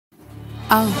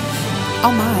Oh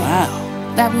my.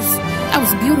 Wow. That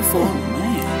was beautiful. Oh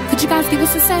man. Could you guys give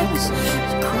us a sec? That was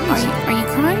crazy. Are you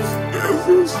crying?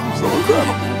 So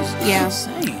incredible. Yeah.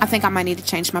 Insane. I think I might need to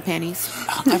change my panties.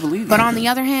 I believe But that. on the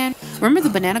other hand, remember the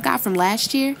banana guy from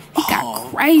last year? He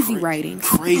got crazy ratings.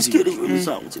 Crazy.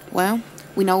 Well,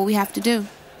 we know what we have to do.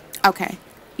 Okay.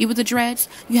 You with the dreads,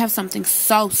 you have something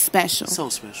so special. So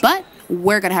special. But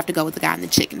we're gonna have to go with the guy in the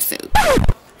chicken suit.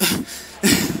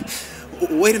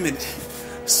 Wait a minute.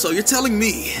 So you're telling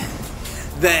me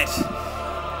that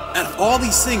out of all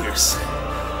these singers,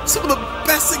 some of the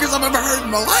best singers I've ever heard in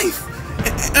my life,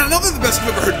 and I know they're the best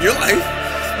you've ever heard in your life,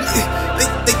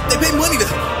 they pay money to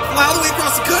fly all the way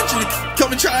across the country to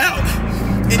come and try out.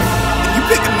 And you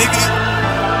pick a nigga,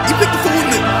 you pick the fool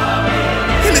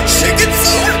in the chicken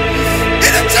suit?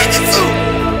 In a chicken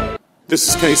suit! This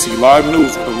is Casey, live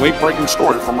news with a late-breaking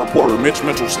story from reporter Mitch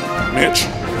Mitchelson. Mitch.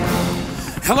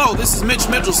 Hello, this is Mitch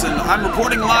Mitchelson. I'm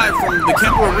reporting live from the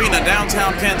Kemper Arena,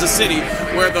 downtown Kansas City,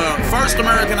 where the first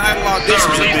American Idol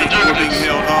auditions were being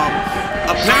held.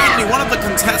 Apparently, one of the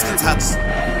contestants has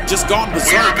just gone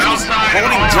berserk and is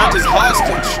holding judges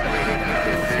hostage.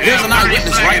 Here's an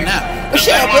eyewitness right now. What's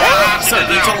up, bro? Sir,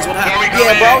 can you tell us what happened?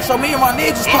 Yeah, bro, so me and my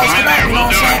niggas posted out, you know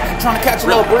what I'm saying? Trying to catch a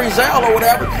little breezelle or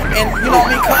whatever. And, you know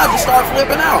what I mean? Cuz just started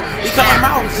flipping out. He came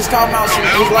out, just talking about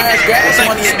his last gas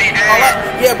money and all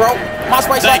that. Yeah, bro.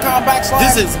 MySpace.com/.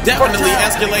 This is definitely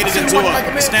escalated into a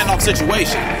standoff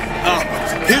situation.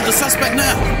 Here's the suspect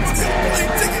now. We're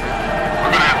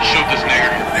gonna have to shoot this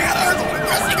nigger.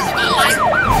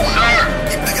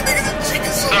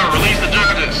 Sir, release the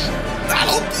judges.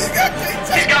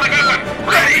 He's got a gun.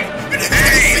 Ready?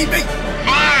 Hey,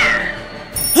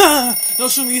 fire!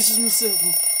 Don't shoot me, this is myself.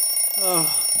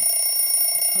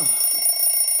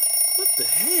 What the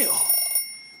hell?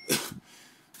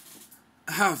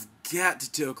 I've got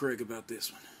to tell Craig about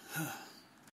this one.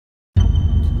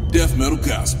 Death metal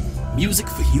gospel. Music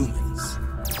for humans.